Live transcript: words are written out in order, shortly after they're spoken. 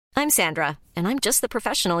I'm Sandra, and I'm just the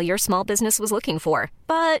professional your small business was looking for.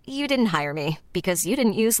 But you didn't hire me because you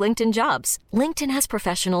didn't use LinkedIn Jobs. LinkedIn has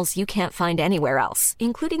professionals you can't find anywhere else,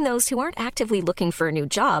 including those who aren't actively looking for a new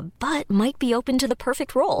job, but might be open to the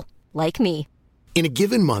perfect role, like me. In a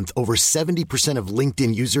given month, over 70% of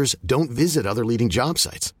LinkedIn users don't visit other leading job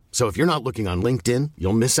sites. So if you're not looking on LinkedIn,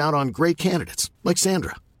 you'll miss out on great candidates like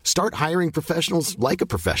Sandra. Start hiring professionals like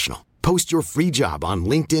a professional. Post your free job on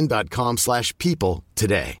linkedin.com/people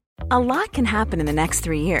today. A lot can happen in the next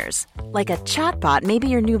 3 years. Like a chatbot may be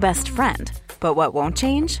your new best friend. But what won't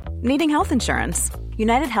change? Needing health insurance.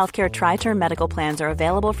 United Healthcare Tri-Term Medical Plans are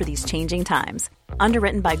available for these changing times.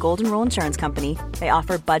 Underwritten by Golden Rule Insurance Company, they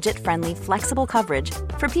offer budget-friendly, flexible coverage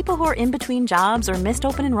for people who are in between jobs or missed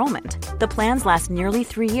open enrollment. The plans last nearly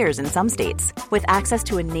 3 years in some states, with access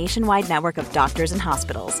to a nationwide network of doctors and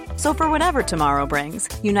hospitals. So for whatever tomorrow brings,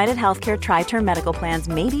 United Healthcare Tri-Term Medical Plans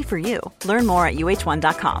may be for you. Learn more at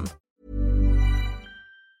uh1.com.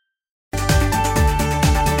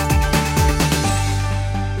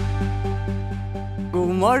 God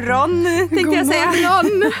morgon, tänkte jag säga. God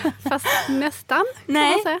morgon, fast nästan. Nej.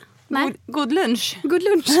 Kan man säga. Nej. God lunch. God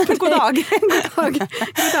lunch. God dag. God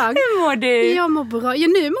dag. Hur mår du? Jag mår bra. Ja,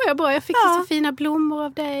 nu mår jag bra. Jag fick så fina blommor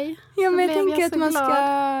av dig. Ja, men Så jag blev tänker att man glad.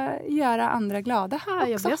 ska göra andra glada Ja,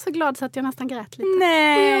 jag också. blev så glad så att jag nästan grät lite.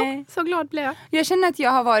 Nej. Ja, så glad blev jag. Jag känner att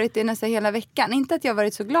jag har varit det nästan hela veckan. Inte att jag har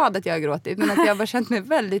varit så glad att jag har gråtit, men att jag har känt mig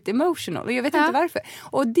väldigt emotional. Och jag vet inte varför.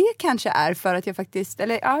 Och det kanske är för att jag faktiskt,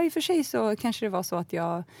 eller ja, i och för sig så kanske det var så att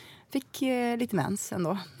jag fick lite mens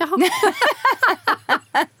ändå. Jaha.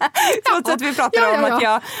 Trots att vi pratar om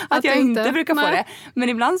att jag inte brukar få Nej. det. Men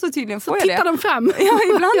ibland så tydligen får jag det. Tittar de fram. Ja,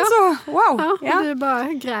 ibland så. Wow. Ja. Du bara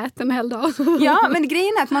grät en hel dag. Ja, men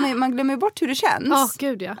grejen är att man glömmer bort hur det känns. Ja,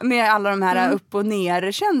 gud ja. Med alla de här upp- och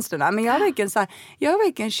ner-känslorna. Men jag har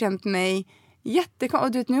verkligen känt mig jättekonstigt.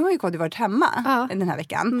 Och du vet, nu har ju Cody varit hemma den här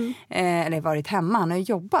veckan. Eller varit hemma, han har ju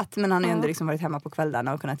jobbat. Men han har ju ändå liksom varit hemma på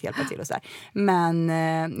kvällarna och kunnat hjälpa till och så här. Men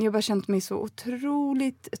jag har bara känt mig så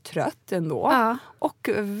otroligt trött ändå. Ja. Och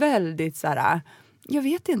väldigt så här... Jag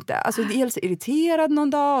vet inte. Alltså dels irriterad någon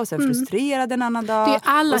dag och sen frustrerad en annan dag. Det är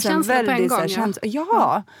alla och sen känslor på en gång.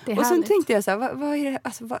 Ja. Det är och sen härligt. tänkte jag så här, vad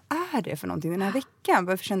är det för någonting den här veckan?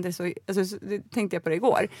 Varför kände det så, alltså, det tänkte jag på det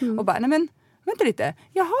igår. Och bara, nej men vänta lite.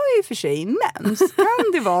 Jag har ju för sig mens.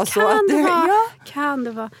 Kan det vara så att Kan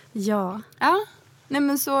det vara? Ja. Ja. Nej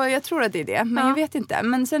men så jag tror att det är det. Men jag vet inte.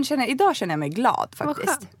 Men sen idag känner jag mig glad faktiskt.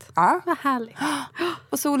 Vad skönt. Ja. Vad härligt.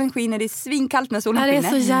 Och solen skiner, det är svinkallt när solen Ja, det är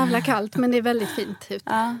skiner. så jävla kallt, men det är väldigt fint ute.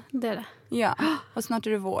 Ja. Det är det. Ja, och snart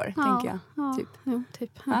är det vår, tänker jag. Ja, Typ. jo,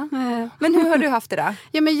 typ. Ja. Men hur har du haft det då?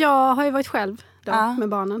 Ja, men jag har ju varit själv då, med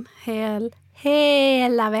barnen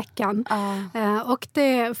hela veckan. Och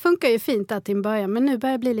det funkar ju fint där till en början, men nu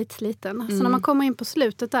börjar jag bli lite sliten. Så när man kommer in på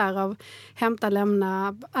slutet där av hämta,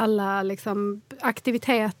 lämna, alla liksom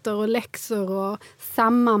aktiviteter och läxor och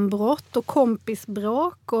sammanbrott och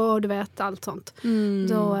kompisbråk och du vet allt sånt.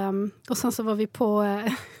 Då, och sen så var vi på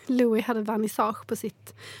Louis hade vernissage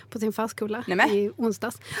på sin förskola i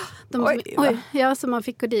onsdags. Så man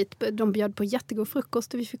fick gå dit. De bjöd på jättegod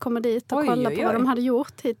frukost och vi fick komma dit och kolla på vad de hade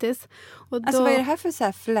gjort hittills. Och alltså vad är det här för så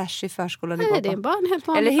här flash i förskolan? Nej, det är bara en helt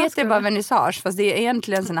vanlig Eller heter förskola. det bara vernissage? Fast det är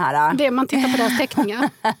egentligen sån här... Det man tittar på deras teckningar.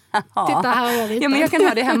 Titta här jag ritar. Ja, men jag kan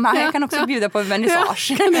ha det hemma. Jag kan också bjuda på en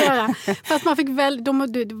vernissage. Kan du göra. Fast man fick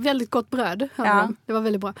väldigt gott bröd. Det var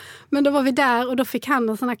väldigt bra. Men då var vi där och då fick han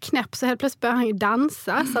en sån här knäpp så helt plötsligt började han ju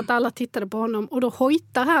dansa så att alla tittade på honom. Och då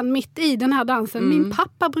hojtar han mitt i den här dansen. Min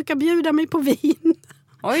pappa brukar bjuda mig på vin.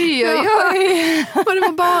 Oj. Och det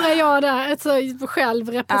var bara jag där så själv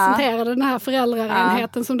representerade den här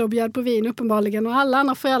föräldraenheten som då bjöd på vin uppenbarligen. Och alla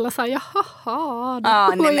andra föräldrar sa jaha.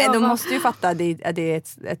 Nej, men de måste ju fatta att det är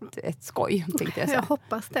ett skoj, tänkte jag säga. Jag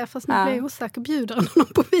hoppas det, fast nu blir jag osäker. Bjuder någon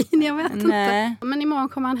på vin, jag vet inte. Men imorgon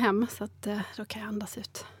kommer han hem så att då kan jag andas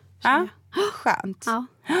ut. Ja, skönt. Ja,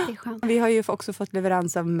 det är skönt. Vi har ju också fått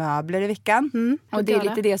leverans av möbler i veckan. Och det är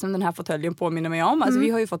lite det som den här fåtöljen påminner mig om. Alltså vi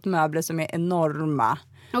har ju fått möbler som är enorma.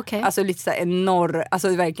 Okay. Alltså lite så enorm,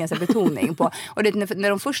 alltså verkligen så betoning på. Och det, när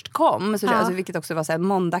de först kom, så, alltså, vilket också var så här,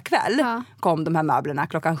 måndag kväll, kom de här möblerna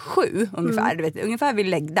 7:00 ungefär. Du vet, ungefär vid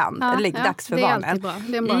läggdags för det är barnen. Alltid bra.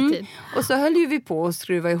 Det är en bra tid. Och så höll ju vi på att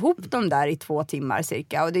skruva ihop dem där i 2 timmar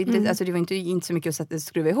cirka. Och det, alltså, det var inte så mycket att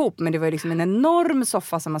skruva ihop, men det var liksom en enorm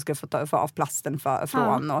soffa som man skulle få av plasten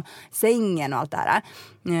från och sängen och allt det här.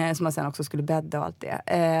 Som man sen också skulle bädda och allt det.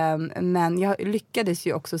 Men jag lyckades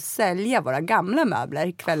ju också sälja våra gamla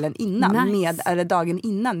möbler kvällen innan, eller dagen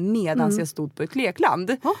innan medan jag stod på ett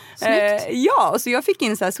lekland. Ja, och så jag fick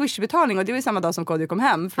in så här Swish-betalning och det var samma dag som Kodjo kom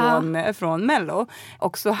hem från Mello.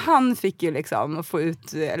 Och så han fick ju liksom få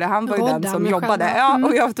ut, eller han var ju den som jobbade. Ja,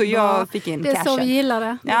 och jag fick in cashen. Det är så vi gillar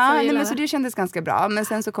det. Men så det kändes ganska bra. Men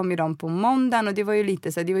sen så kom ju de på måndagen och det var ju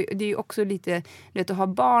lite så det är ju också lite att ha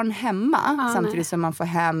barn hemma samtidigt som man får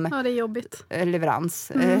hem det är jobbigt.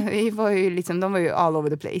 Leverans. Vi var ju liksom, de var ju all over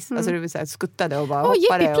the place. Alltså det var så här skuttade och bara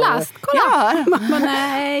hoppade. Åh, plast, kolla! Ja. Mamma,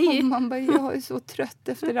 nej. Och man bara, jag är så trött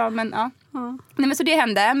efter det. Men ja. Nej, men så det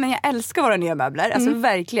hände. Men jag älskar våra nya möbler. Alltså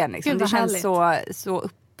verkligen. Liksom. Det känns så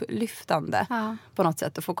upplyftande på något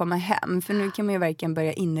sätt att få komma hem. För nu kan man ju verkligen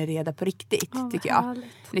börja inreda på riktigt, tycker jag.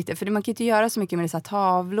 Lite. För man kan ju inte göra så mycket med dessa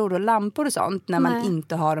tavlor och lampor och sånt när man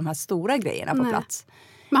inte har de här stora grejerna på plats.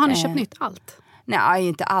 Men har ni köpt nytt allt? Nej,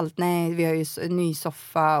 inte allt. Nej, vi har ju en ny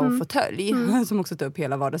soffa och fåtölj som också tar upp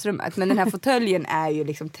hela vardagsrummet. Men den här fåtöljen är ju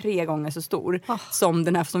liksom 3 gånger så stor som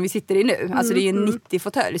den här som vi sitter i nu. Alltså det är ju en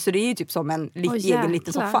 90-fåtölj, så det är ju typ som en egen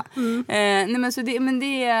liten soffa. Nej, men så det är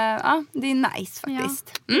nice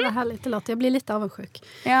faktiskt. Ja, det var härligt, det låter. Jag blir lite avundsjuk.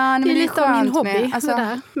 Ja, det är lite av min hobby.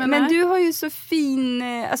 Alltså, men du har ju så fin,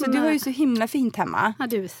 alltså du har ju så himla fint hemma. Ja,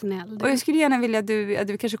 du är snäll. Och jag skulle gärna vilja att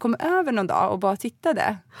du kanske kommer över någon dag och bara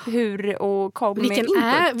tittade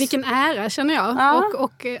vilken ära känner jag.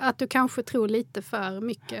 Och att du kanske tror lite för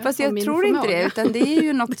mycket. Fast jag tror inte det, utan det är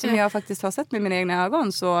ju något som jag faktiskt har sett med mina egna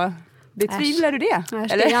ögon, så betvivlar du det?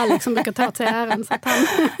 Eller? Det är Alex som brukar ta till äran. Så att han...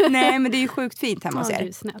 Nej, men det är ju sjukt fint hemma hos er. Du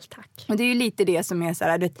är snäll, tack. Och det är ju lite det som är så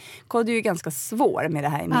här, Kodjo är ju ganska svår med det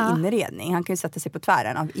här med inredning. Han kan ju sätta sig på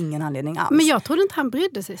tvären av ingen anledning alls. Men jag trodde inte han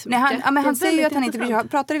brydde sig så mycket. Han säger ju att han inte bryr sig.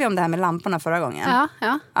 Pratade vi om det här med lamporna förra gången?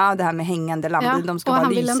 Ja, det här med hängande lampor. De ska och bara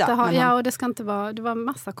han lysa. Vill inte ha, och det ska inte vara, det var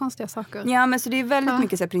massa konstiga saker. Ja, men så det är väldigt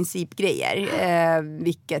mycket så här principgrejer.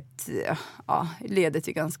 Vilket leder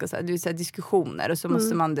till ganska så här diskussioner. Och så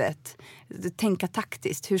måste man tänka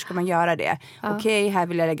taktiskt. Hur ska man göra det? Okej, här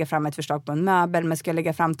vill jag lägga fram ett förslag på en möbel, men ska jag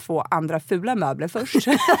lägga fram 2 andra fula möbler först?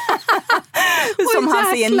 Som han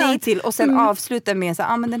säger nej till och sen avslutar med så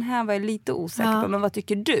men den här var jag lite osäker på, men vad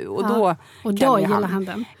tycker du? Och då gillar han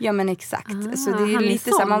den. Ja, men exakt. Så det är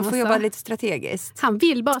lite så, man får jobba lite strategiskt. Han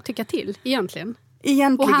vill bara tycka till egentligen.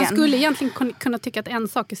 Och han skulle egentligen kunna tycka att en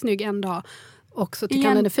sak är snygg en dag och så tycker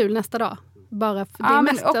han den är ful nästa dag. Bara för det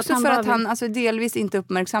men också för att han delvis inte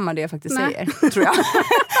uppmärksammar det jag faktiskt säger, tror jag.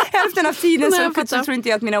 Hälften av tiden så tror inte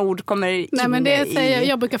jag att mina ord kommer in. Nej, men det säger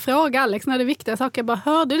jag brukar fråga Alex när det är viktiga saker. Jag bara,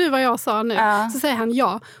 hörde du vad jag sa nu? Så säger han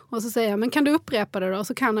ja. Och så säger jag, men kan du upprepa det då? Och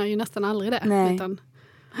så kan han ju nästan aldrig det. Nej. Utan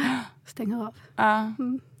stänger av.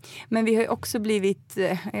 Men vi har ju också blivit,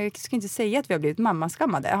 jag ska inte säga att vi har blivit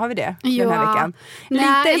mammaskammade. Har vi det den här veckan?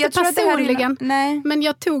 Nej, lite, inte personligen. Men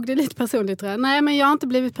jag tog det lite personligt, tror jag. Nej, men jag har inte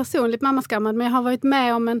blivit personligt mammaskammad. Men jag har varit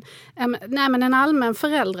med om en allmän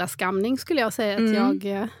föräldraskamning, skulle jag säga att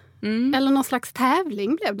jag... Eller någon slags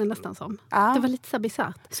tävling blev det nästan som. Det var lite så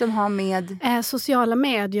bisarrt. Som har med? Sociala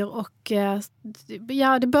medier och...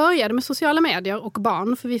 det började med sociala medier och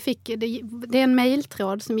barn. För vi fick... Det är en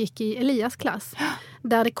mejltråd som gick i Elias klass.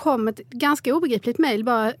 Där det kom ett ganska obegripligt mejl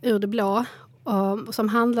bara ur det blå. Som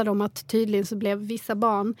handlade om att tydligen så blev vissa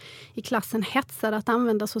barn i klassen hetsade att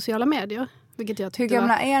använda sociala medier. Hur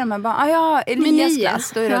gamla är de här barn? Elias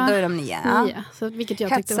klass, då är de 9. Så, vilket jag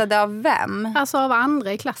hetsade av vem? Alltså av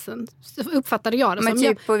andra i klassen, uppfattade jag det. Men som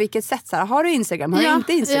typ på vilket sätt? Så här, har du Instagram? Har du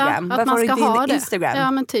inte Instagram? Varför har du inte Instagram?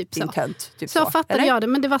 Ja, men typ din så. tönt, typ så fattade jag det.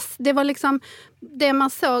 Men det var liksom... Det man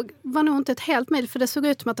såg var nog inte ett helt mejl, för det såg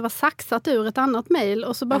ut som att det var saxat ur ett annat mejl.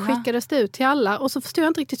 Och så bara skickades det ut till alla. Och så förstod jag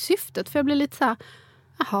inte riktigt syftet. För jag blev lite så här,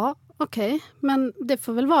 jaha, okej. Men det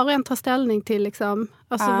får väl var och en ta ställning till liksom...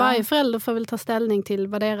 Alltså varje förälder får väl ta ställning till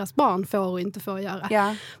vad deras barn får och inte får göra.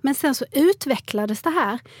 Ja. Men sen så utvecklades det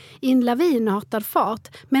här i en lavinartad fart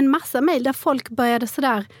med en massa mejl där folk började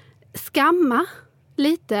sådär skamma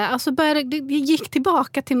lite. Alltså det gick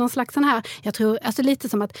tillbaka till någon slags sån här, jag tror, alltså lite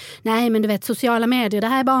som att nej, men du vet, sociala medier, det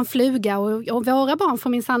här är bara en fluga och våra barn får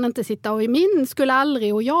minsann inte sitta och min skulle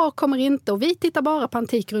aldrig och jag kommer inte och vi tittar bara på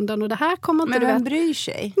Antikrundan och det här kommer inte. Men vem bryr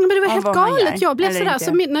sig? Men det var helt galet. Jag blev sådär,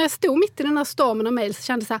 så när jag stod mitt i den här stormen av mejl så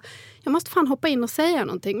kände jag så här, jag måste fan hoppa in och säga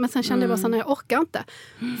någonting. Men sen kände jag bara så här, jag orkar inte.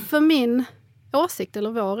 För min åsikt, eller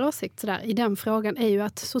vår åsikt så där, i den frågan är ju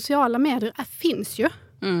att sociala medier finns ju.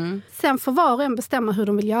 Sen får var och en bestämma hur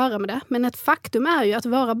de vill göra med det. Men ett faktum är ju att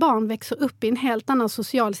våra barn växer upp i en helt annan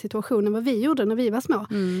social situation än vad vi gjorde när vi var små.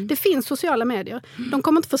 Det finns sociala medier. De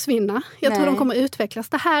kommer inte försvinna. Jag tror de kommer utvecklas.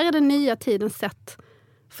 Det här är den nya tidens sätt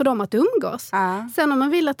för dem att umgås. Sen om man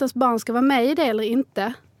vill att ens barn ska vara med i det eller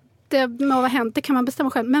inte, det må vara hänt, det kan man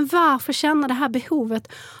bestämma själv. Men varför känna det här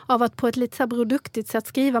behovet av att på ett lite så här produktigt sätt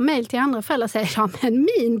skriva mejl till andra föräldrar och säga, ja men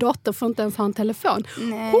min dotter får inte ens ha en telefon.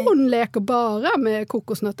 Nej. Hon leker bara med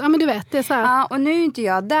kokosnötter. Ja men du vet, det är så här. Ja, och nu är inte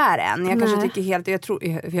jag där än. Jag kanske tycker helt,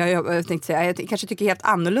 jag tänkte säga, jag kanske tycker helt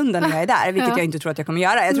annorlunda när jag är där, vilket jag inte tror att jag kommer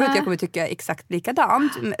göra. Jag tror att jag kommer tycka exakt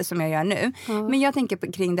likadant som jag gör nu. Men jag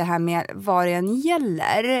tänker kring det här med vad det än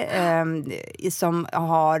gäller som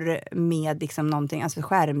har med liksom någonting, alltså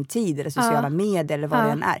skärmtid eller sociala medier eller vad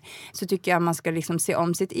det än är, så tycker jag man ska liksom se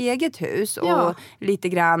om sitt eget hus och lite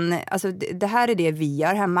grann, alltså det här är det vi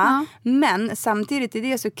gör hemma, men samtidigt i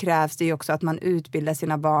det så krävs det ju också att man utbildar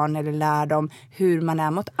sina barn eller lär dem hur man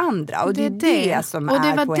är mot andra, och det är det som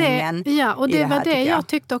är poängen. Och det var det jag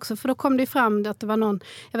tyckte också, för då kom det fram att det var någon,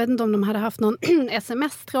 jag vet inte om de hade haft någon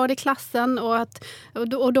sms-tråd i klassen,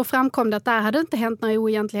 och då framkom det att där hade inte hänt några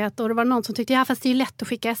oegentligheter, och det var någon som tyckte, fast det är ju lätt att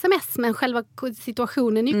skicka sms, men själva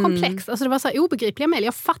situationen är ju komplex. Alltså det var så här obegripliga mejl.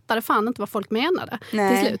 Jag fattade fan inte vad folk menade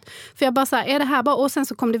till slut. För jag bara så här, är det här bara, och sen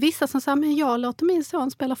så kom det vissa som sa, men jag låter min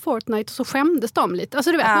son spela Fortnite, och så skämdes de lite.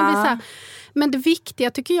 Alltså du vet, man blir så här, men det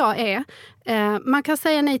viktiga tycker jag är, man kan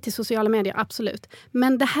säga nej till sociala medier, absolut.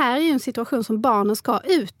 Men det här är ju en situation som barnen ska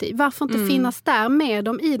ut i. Varför inte finnas där med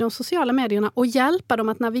dem i de sociala medierna och hjälpa dem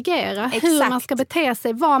att navigera. Exakt. Hur man ska bete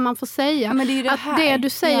sig, vad man får säga. Ja, men det är det att det du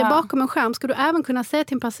säger bakom en skärm ska du även kunna säga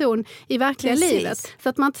till en person i verkliga livet. Så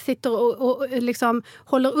att man inte sitter och liksom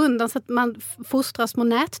håller undan så att man fostrar små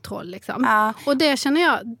nättroll. Liksom. Och det känner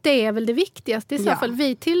jag, det är väl det viktigaste i så fall.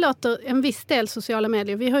 Vi tillåter en viss del sociala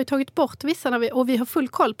medier. Vi har ju tagit bort vissa och vi har full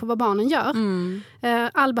koll på vad barnen gör.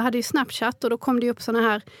 Alba hade ju Snapchat, och då kom det ju upp såna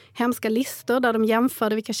här hemska listor där de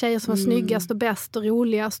jämförde vilka tjejer som var snyggast och bäst och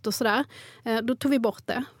roligast och sådär. Då tog vi bort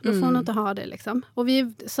det. Då får hon inte ha det liksom. Och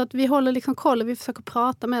så att vi håller liksom koll, och vi försöker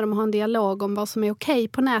prata med dem och ha en dialog om vad som är okej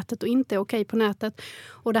på nätet och inte okej på nätet.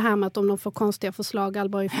 Och det här med att om de får konstiga förslag,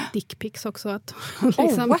 Alba har ju fått dickpics också. Att,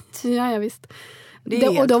 liksom, what? Ja, visst.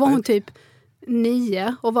 Och då var hon typ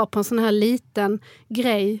 9 och var på en sån här liten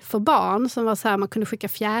grej för barn som var så här, man kunde skicka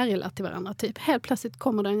fjärilar till varandra typ. Helt plötsligt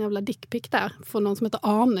kommer det en jävla dickpic där från någon som heter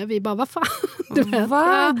Arne. Vi bara, vad fan? Du vet.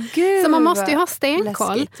 Gud, så man måste ju ha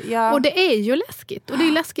stenkoll. Ja. Och det är ju läskigt. Och det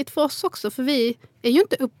är läskigt för oss också, för vi är ju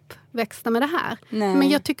inte uppväxta med det här. Nej. Men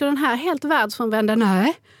jag tycker den här helt världsfrånvända,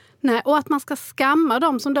 nej. Och att man ska skamma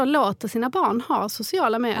dem som då låter sina barn ha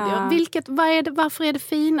sociala medier. Varför är det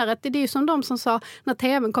finare? Det är ju som de som sa när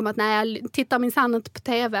tvn kom att nej, jag tittar minsann inte på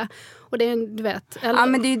tv. Och det är, du vet. Eller... Ja,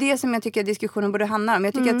 men det är ju det som jag tycker att diskussionen borde handla om.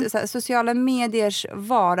 Jag tycker att så här, sociala mediers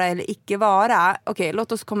vara eller icke vara, okej,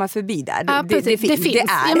 låt oss komma förbi där. Ja, det finns. Det är.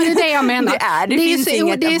 Ja, men det är det jag menar. Det finns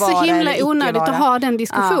inget det är så himla onödigt att ha den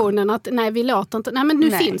diskussionen att nej, vi låter inte. Nej, men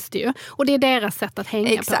nu finns det ju. Och det är deras sätt att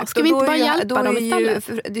hänga på. Ska vi inte bara hjälpa dem istället?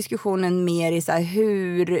 Då är ju diskussionen mer i så här,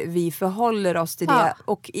 hur vi förhåller oss till det,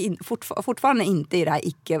 och fortfarande inte i det här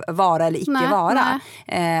icke vara eller icke vara.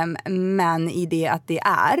 Men i det att det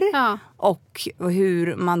är. Ja. Och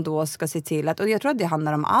hur man då ska se till att, och jag tror att det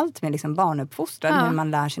handlar om allt med liksom barnuppfostran, hur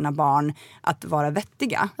man lär sina barn att vara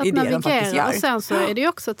vettiga att i det de faktiskt gör. Och sen så är det ju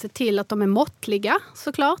också att se till att de är måttliga,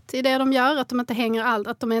 såklart, i det de gör, att de inte hänger allt,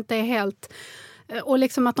 att de inte är helt, och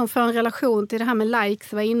liksom att de får en relation till det här med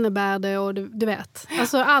likes, vad innebär det, och du vet.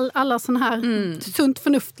 Alltså alla sån här sunt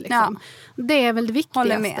förnuft liksom. Det är väl det viktigaste.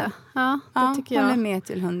 Håller med. Ja, det tycker jag. Håller med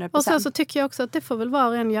till 100%. Och sen så tycker jag också att det får väl var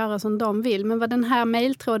och en göra som de vill. Men vad den här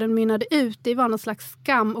mejltråden mynnade ut i var någon slags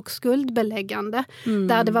skam och skuldbeläggande.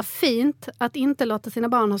 Där det var fint att inte låta sina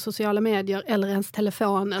barn ha sociala medier eller ens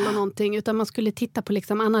telefon eller någonting. Utan man skulle titta på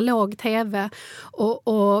liksom analog tv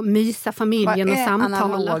och mysa familjen och samtala.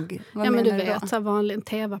 Analog? Vad ja, men du vet, så vanlig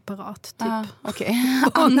tv-apparat typ. Okej.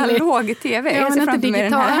 Analog tv? Ja, men inte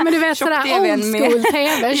digital. Ja, men du vet sådär old school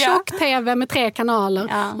tv. Tjock tv med 3 kanaler.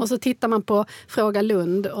 Ja. Och så tittar man på Fråga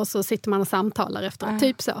Lund och så sitter man och samtalar efter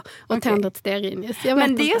typ så. Och tänder ett stearinljus.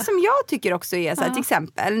 Men det som jag tycker också är så här, till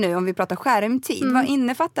exempel nu om vi pratar skärmtid. Vad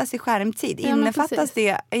innefattas i skärmtid?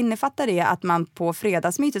 Innefattar det att man på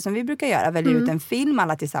fredagsmyter som vi brukar göra väljer ut en film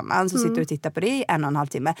alla tillsammans och sitter och tittar på det i 1,5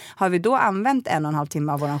 timme. Har vi då använt 1,5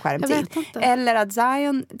 timme av vår skärmtid? Eller att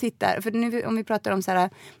Zion tittar, för nu om vi pratar om så här,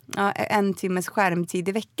 1 timmes skärmtid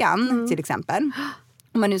i veckan till exempel.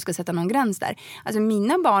 Om man nu ska sätta någon gräns där. Alltså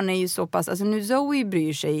mina barn är ju så pass, alltså nu Zoe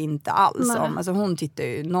bryr sig inte alls om, alltså hon tittar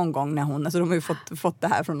ju någon gång när hon, alltså de har ju fått det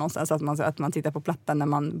här från någonstans att man tittar på plattan när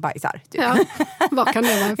man bajsar. Typ. Ja, vad kan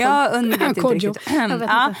det vara för? Ja, undrar inte riktigt.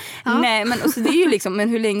 Nej, men och så det är ju liksom, men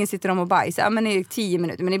hur länge sitter de och bajsar? Ja, men det är 10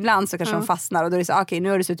 minuter, men ibland så kanske de fastnar och då är det så, okej, nu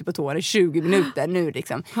har du suttit på toan i 20 minuter, nu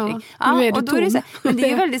liksom. Nu är det och då är det så, men det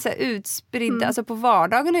är väldigt så här utspridd, alltså på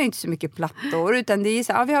vardagen är det inte så mycket plattor, utan det är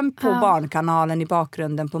så, vi har på barnkanalen i bakgrunden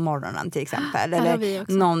bakgrunden på morgonen till exempel. Eller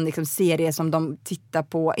någon liksom serie som de tittar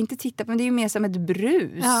på. Inte tittar på, men det är ju mer som ett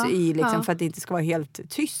brus i liksom, för att det inte ska vara helt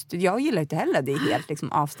tyst. Jag gillar inte heller det är helt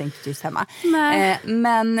liksom, avstängt tyst hemma.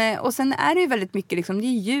 Men, och sen är det ju väldigt mycket liksom, det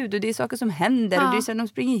är ljud och det är saker som händer. Och det är så att de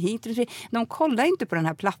springer hit och de kollar inte på den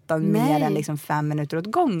här plattan mer än liksom 5 minuter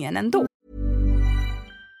åt gången ändå.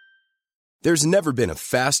 There's never been a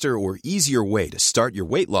faster or easier way to start your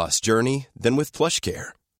weight loss journey than with PlushCare.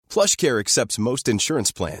 PlushCare accepts most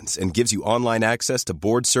insurance plans and gives you online access to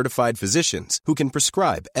board-certified physicians who can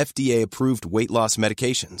prescribe FDA-approved weight loss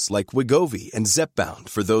medications like Wegovy and Zepbound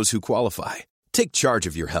for those who qualify. Take charge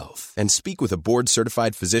of your health and speak with a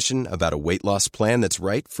board-certified physician about a weight loss plan that's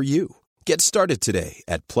right for you. Get started today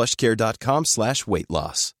at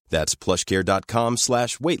plushcare.com/weightloss. That's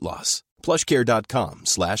plushcare.com/weightloss.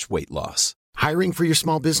 plushcare.com/weightloss. Hiring for your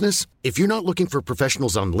small business? If you're not looking for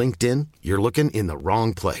professionals on LinkedIn, you're looking in the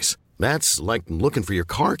wrong place. That's like looking for your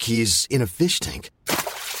car keys in a fish tank.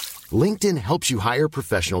 LinkedIn helps you hire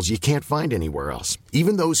professionals you can't find anywhere else,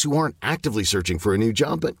 even those who aren't actively searching for a new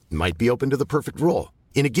job but might be open to the perfect role.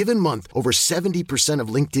 In a given month, over 70%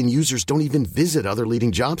 of LinkedIn users don't even visit other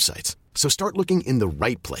leading job sites. So start looking in the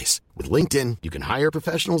right place. With LinkedIn, you can hire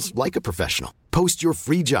professionals like a professional. Post your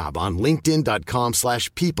free job on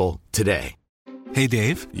linkedin.com/people today. Hey,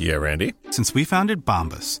 Dave. Yeah, Randy. Since we founded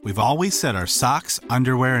Bombas, we've always said our socks,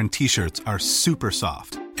 underwear, and T-shirts are super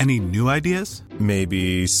soft. Any new ideas?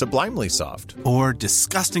 Maybe sublimely soft. Or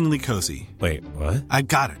disgustingly cozy. Wait, what? I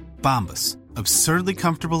got it. Bombas. Absurdly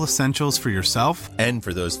comfortable essentials for yourself and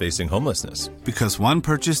for those facing homelessness. Because one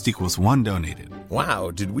purchased equals one donated.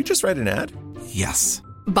 Wow, did we just write an ad? Yes.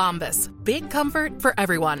 Bombas. Big comfort for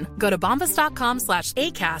everyone. Go to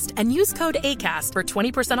bombas.com/ACAST and use code ACAST for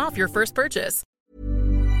 20% off your first purchase.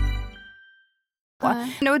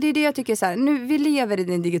 Och det är det jag tycker så här, nu vi lever i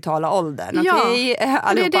den digitala åldern. Ja, okay?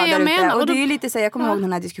 det är det jag menar. Och det är ju lite så jag kommer ihåg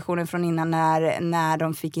den här diskussionen från innan när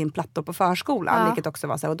de fick in plattor på förskolan, vilket också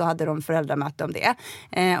var så, och då hade de föräldramöte om det.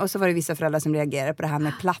 Och så var det vissa föräldrar som reagerade på det här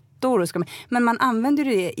med plattor. Men man använder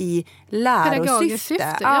det i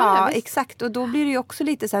lärosyfte. Ja, exakt. Och då blir det ju också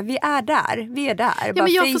lite så här, vi är där. Ja,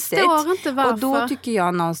 men jag förstår inte varför. Och då tycker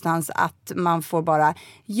jag någonstans att man får bara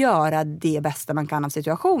göra det bästa man kan av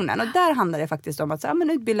situationen. Och där handlar det faktiskt om att men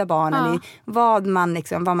utbilda barnen i vad man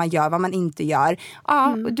gör, vad man inte gör.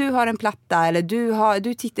 Du har en platta eller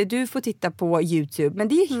du får titta på YouTube, men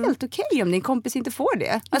det är helt okej om din kompis inte får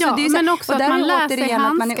det. Alltså, det är så, men också att man lär sig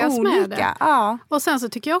handskas med det. Ja. Och sen så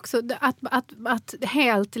tycker jag också att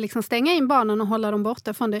helt liksom stänga in barnen och hålla dem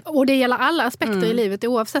borta från det. Och det gäller alla aspekter i livet,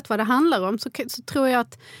 oavsett vad det handlar om. Så tror jag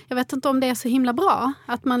att, jag vet inte om det är så himla bra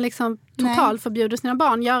att man liksom totalt förbjuder sina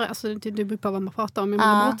barn göra, alltså det beror på vad man pratar om,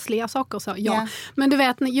 brottsliga saker och så, Men du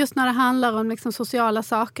vet, just när det handlar om liksom sociala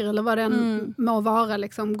saker eller vad det än må vara,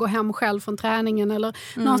 liksom, gå hem själv från träningen eller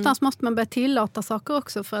någonstans måste man börja tillåta saker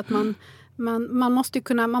också, för att man måste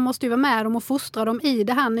ju vara med dem och fostra dem i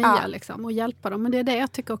det här nya liksom, och hjälpa dem. Men det är det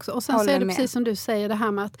jag tycker också. Och sen så är det precis som du säger, det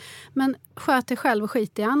här med att sköt dig själv och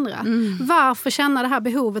skit i andra. Varför känna det här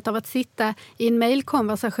behovet av att sitta i en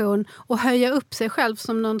mejlkonversation och höja upp sig själv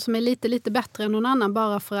som någon som är lite bättre än någon annan,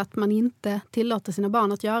 bara för att man inte tillåter sina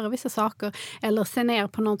barn att göra vissa saker, eller se ner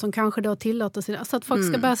på någon som kanske då tillåter sina, så att folk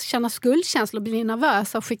ska börja känna skuldkänslor och bli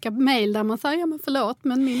nervösa och skicka mejl där man säger men förlåt,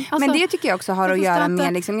 men det tycker jag också har att göra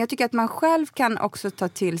med liksom, jag tycker att man själv kan också ta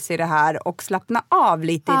till sig det här och slappna av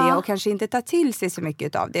lite i det och kanske inte ta till sig så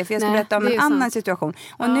mycket av det. För jag ska berätta om en annan situation.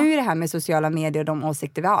 Och nu är det här med sociala medier och de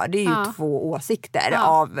åsikter vi har. Det är ju 2 åsikter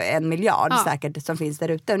av 1 miljard säkert som finns där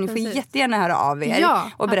ute. Och ni får jättegärna höra av er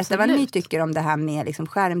och berätta vad ni tycker om det här med liksom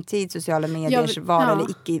skärmtid, sociala mediers vara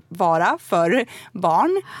eller icke vara för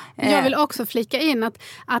barn. Jag vill också flika in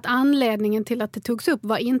att anledningen till att det togs upp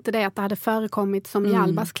var inte det att det hade förekommit som i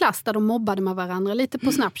Albas klass där de mobbade med varandra lite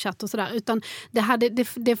på Snapchat och sådär, utan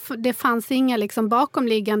det fanns inga liksom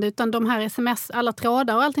bakomliggande, utan de här sms, alla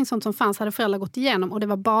trådar och allting sånt som fanns hade föräldrar gått igenom, och det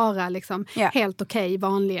var bara liksom helt okej,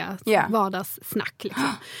 vanliga vardagssnack liksom.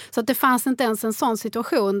 Så att det fanns inte ens en sån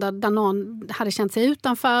situation där någon hade känt sig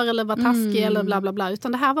utanför eller var taskig eller bla bla bla,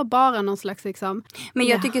 utan det här var bara någon slags liksom. Men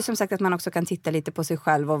jag tycker som sagt att man också kan titta lite på sig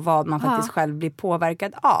själv och vad man faktiskt själv blir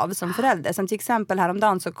påverkad av som förälder. Som till exempel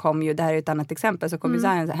häromdagen så kom ju, det här är ett annat exempel, så kom ju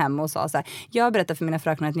Zion hem och sa så här: jag berättar för mina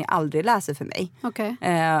fröknar att ni aldrig aldrig läser för mig. Okay.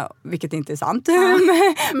 Vilket inte är sant.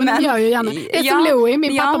 Men jag gör ju gärna. Det är som Louie,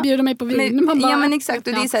 min pappa bjuder mig på vin. Men exakt,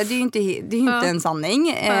 och det är, så här, det är ju inte en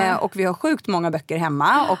sanning. Och vi har sjukt många böcker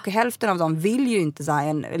hemma och hälften av dem vill ju inte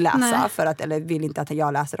Zion läsa eller vill inte att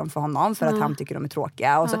jag läser dem för honom för att han tycker de är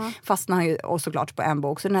tråkiga. Och så fastnar han ju och såklart på en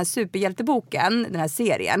bok. Så den här superhjälteboken, den här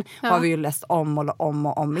serien har vi ju läst om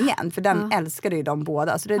och om igen. För den älskade ju de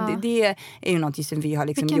båda. Så det är ju någonting som vi har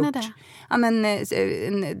liksom Vilken gjort. Är det? Ja, men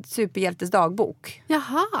en superhjältes dagbok.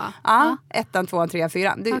 Jaha. Ja, 1, 2, 3,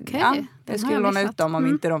 4. Jag skulle låna ut dem om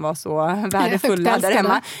inte de var så värdefulla där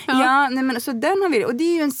hemma. Så den har vi, och det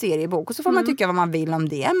är ju en seriebok. Och så får man tycka vad man vill om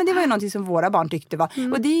det. Men det var ju någonting som våra barn tyckte var.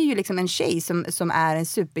 Och det är ju liksom en tjej som är en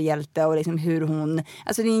superhjälte och liksom hur hon...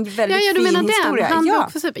 Alltså det är en väldigt fin historia.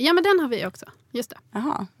 Ja, men den har vi också. Just det.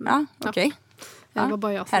 Jaha, okej. Okay. Det var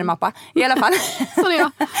bara jag som... Herrmappa, i alla fall.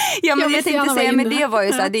 Men jag tänkte säga, men det var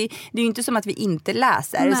ju så här, det är ju inte som att vi inte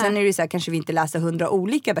läser. Nej. Sen är det så här, kanske vi inte läser 100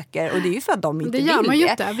 olika böcker. Och det är ju för att de inte vill det. Det gör man ju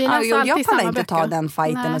inte. Vi läser jag pallar inte böcker. Ta den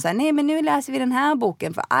fighten och säga, nej men nu läser vi den här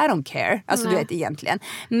boken för I don't care. Alltså du vet egentligen.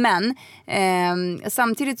 Men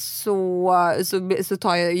samtidigt så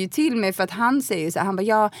tar jag ju till mig för att han säger ju så här, han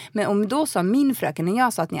bara, men om då sa min fröken, när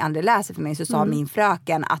jag sa att ni aldrig läser för mig så sa min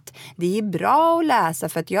fröken att det är bra att läsa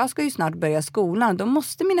för att jag ska ju snart börja skolan. Då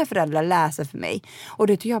måste mina föräldrar läsa för mig. Och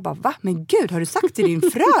det jag bara, va? Men gud, har du sagt till din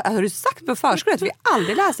har du sagt på förskolan att vi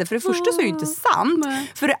aldrig läser? För det första så är det inte sant.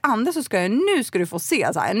 För det andra så nu ska du få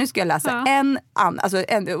se så här, nu ska jag läsa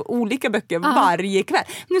olika böcker varje kväll.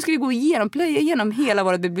 Nu ska vi plöja igenom hela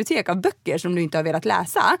våra bibliotek av böcker som du inte har velat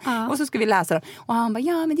läsa. Och så ska vi läsa dem. Och han bara,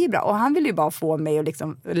 ja men det är bra. Och han vill ju bara få mig att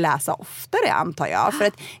liksom läsa oftare, antar jag. För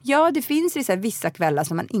att det finns vissa kvällar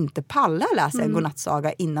som man inte pallar läsa en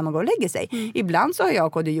godnattsaga innan man går och lägger sig. Ibland så har jag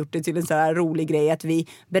och Kodjo gjort det till en så här rolig grej att vi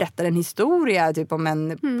berättar en historia typ om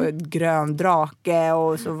en grön drake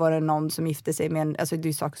och så var det någon som gifte sig med alltså det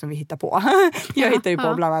är saker som vi hittar på. Jag hittar ju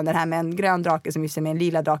på bland annat det här med en grön drake som gifte sig med en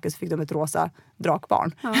lila drake, så fick de ett rosa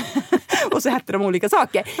drakbarn. Och så hette de olika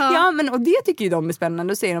saker. Men och det tycker ju de är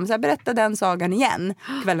spännande. Då säger de så här, berätta den sagan igen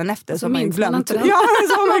kvällen efter så man glömt. Så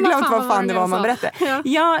har man glömt vad fan det var man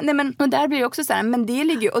berättade. Men och där blir det också så här, men det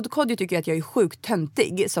ligger ju, och Kodjo tycker att jag är sjukt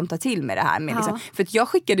töntig som tar till med det här med liksom, för att jag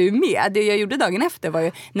skickade ju med, det jag gjorde dagen efter var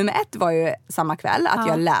ju, nummer 1 var ju samma kväll att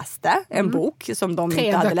jag läste en bok som de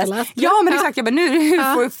inte hade läst. Men exakt, jag bara,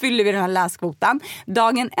 nu fyller vi den här läskvotan.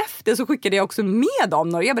 Dagen efter så skickade jag också med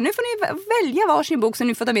dem, och jag bara, nu får ni välja varsin bok som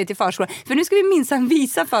ni får ta med till förskolan, för nu ska vi minsann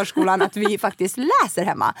visa förskolan att vi faktiskt läser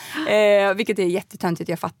hemma. Vilket är jättetöntigt,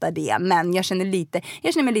 jag fattar det, men jag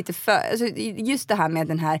känner mig lite för, alltså, just det här med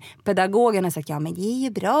den här pedagogen har sagt, men det är ju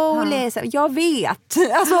bra att läsa, jag vet,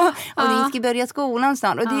 alltså, och ni ska börja skolan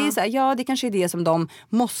snart, och det är så här, det kanske är det som de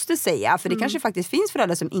måste säga, för det kanske faktiskt finns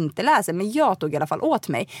föräldrar som inte läser, men jag tog i alla fall åt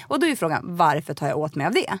mig, och då är frågan, varför tar jag åt mig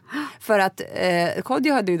av det? För att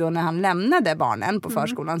Kodjo hade ju då, när han lämnade barnen på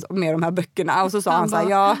förskolan med de här böckerna, och så sa han så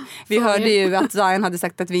här, vi hörde ju att Zion hade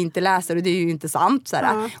sagt att vi inte läser, och det är ju inte sant så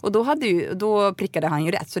här. Och då prickade han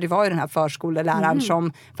ju rätt, så det var ju den här förskoleläraren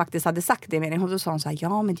som faktiskt hade sagt det med, och då sa han så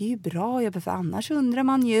här, men det är ju bra, för annars undrar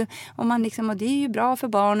man ju om man liksom, och det är ju bra för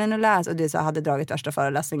barnen att läsa, och det så hade dragit värsta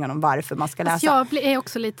föreläsningen om varför man ska läsa. Jag är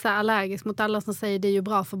också lite så här allergisk mot alla som säger det är ju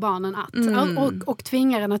bra för barnen att och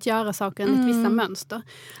tvingar en att göra saker enligt vissa mönster.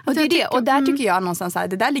 Och det är det, och där tycker jag någonstans så här,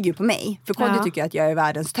 det där ligger ju på mig, för Kodjo tycker att jag är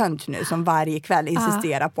världens tönt nu som varje kväll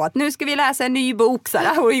insisterar på att nu ska vi läsa en ny bok så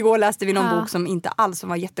här. Och igår läste vi någon bok som inte alls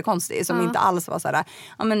var jättekonstig, som inte alls var så här,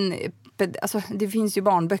 alltså, det finns ju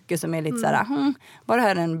barnböcker som är lite så här, var det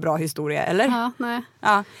här en bra historia eller? Nej.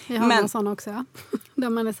 Jag har en sån också. Där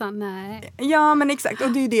man är så här, nej. Ja, men exakt,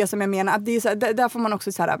 och det är ju det som jag menar, att det är så här, där får man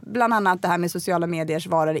också så här, bland annat det här med sociala mediers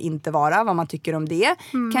vara eller inte vara, vad man tycker om det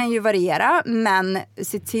kan ju variera, men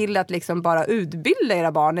se till att liksom bara utbilda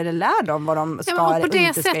era barn eller lär dem vad de ska eller inte ska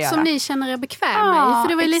göra. På det sätt som ni känner er bekväm med. För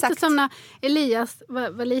det var ju lite som när Elias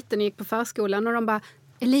var liten och gick på förskolan, och de bara,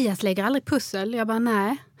 Elias lägger aldrig pussel. Jag bara,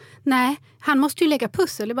 nej, han måste ju lägga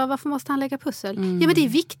pussel. Jag bara, varför måste han lägga pussel? Ja, men det är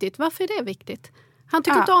viktigt. Varför är det viktigt? Han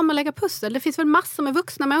tycker inte om att lägga pussel. Det finns väl massor med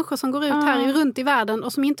vuxna människor som går ut här runt i världen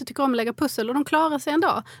och som inte tycker om att lägga pussel, och de klarar sig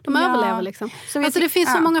ändå. De överlever liksom. Alltså det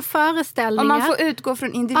finns så många föreställningar. Och man får utgå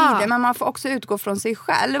från individen, men man får också utgå från sig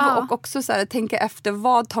själv och också så här, tänka efter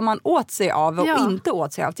vad tar man åt sig av och inte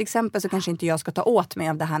åt sig av. Till exempel så kanske inte jag ska ta åt mig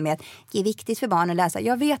av det här med att det är viktigt för barn att läsa.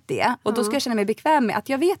 Jag vet det, och då ska jag känna mig bekväm med att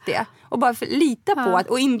jag vet det. Och bara lita på att,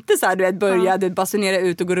 och inte så här, börja basunera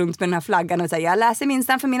ut och gå runt med den här flaggan och säga, jag läser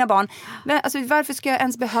minsann för mina barn. Men, alltså, varför ska jag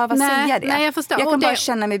ens behöva säga det? Nej, jag förstår. Jag kan bara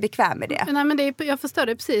känna mig bekväm med det. Nej, men jag förstår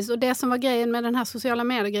det precis. Och det som var grejen med den här sociala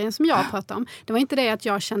medier-grejen som jag pratade om, det var inte det att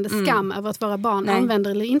jag kände skam över att våra barn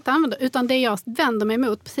använder eller inte använder, utan det jag vänder mig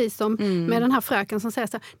emot, precis som med den här fröken som säger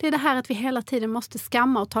så här, det är det här att vi hela tiden måste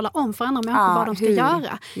skamma och tala om för andra människor vad de ska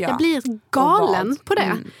göra. Ja. Jag blir galen på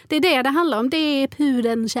det. Det är det handlar om. Det är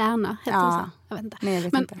pudelns kärna. Jag vet inte. Nej, jag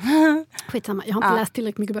vet men, inte. Skitsamma, jag har inte läst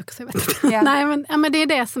tillräckligt mycket böcker så jag vet inte. Nej, men det är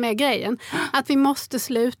det som är grejen. Att vi måste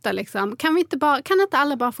sluta liksom. Kan inte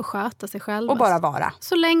alla bara få sköta sig själva? Och bara vara.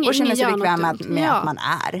 Så länge och känna sig bekväm med att man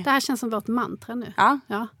är. Det här känns som vårt mantra nu.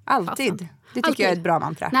 Ja, alltid. Fasen. Det tycker jag är ett bra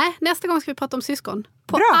mantra. Nej, nästa gång ska vi prata om syskon.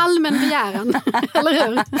 På allmän begäran. Eller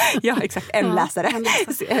hur? Ja, exakt. En läsare. En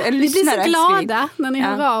vi blir så glada när ni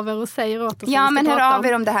hör av er och säger åt oss. Ja, men hör av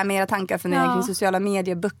er om det här med era tankar för kring sociala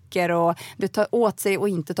medier, böcker och det tar åt sig och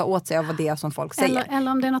inte ta åt sig av det som folk säger.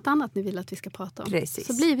 Eller om det är något annat ni vill att vi ska prata om. Precis.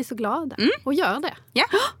 Så blir vi så glada. Och gör det. Ja.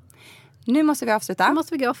 Nu måste vi avsluta. Nu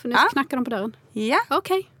måste vi gå för nu knackar de på dörren. Ja.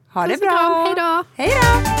 Okej. Ha det bra. Hej då. Hej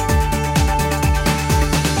då.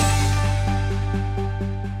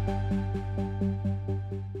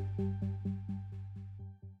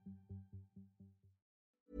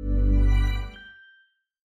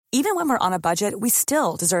 Even when we're on a budget, we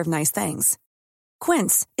still deserve nice things.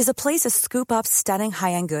 Quince is a place to scoop up stunning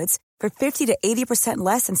high-end goods for 50 to 80%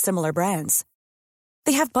 less than similar brands.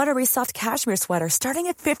 They have buttery soft cashmere sweaters starting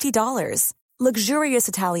at $50, luxurious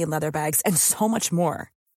Italian leather bags, and so much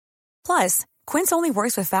more. Plus, Quince only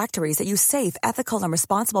works with factories that use safe, ethical, and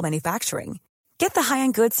responsible manufacturing. Get the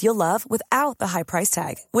high-end goods you'll love without the high price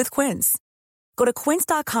tag with Quince. Go to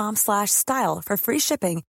quince.com/style for free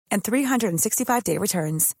shipping and 365-day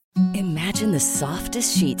returns. Imagine the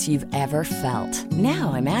softest sheets you've ever felt.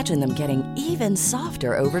 Now imagine them getting even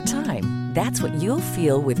softer over time. That's what you'll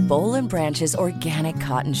feel with Boll & Branch's organic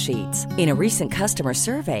cotton sheets. In a recent customer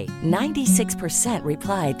survey, 96%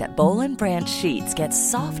 replied that Boll & Branch sheets get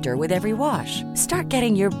softer with every wash. Start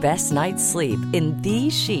getting your best night's sleep in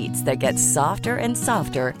these sheets that get softer and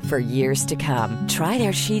softer for years to come. Try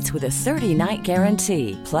their sheets with a 30-night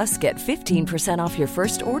guarantee. Plus, get 15% off your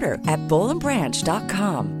first order at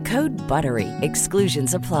bollandbranch.com. Code BUTTERY.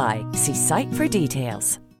 Exclusions apply. See site for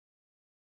details.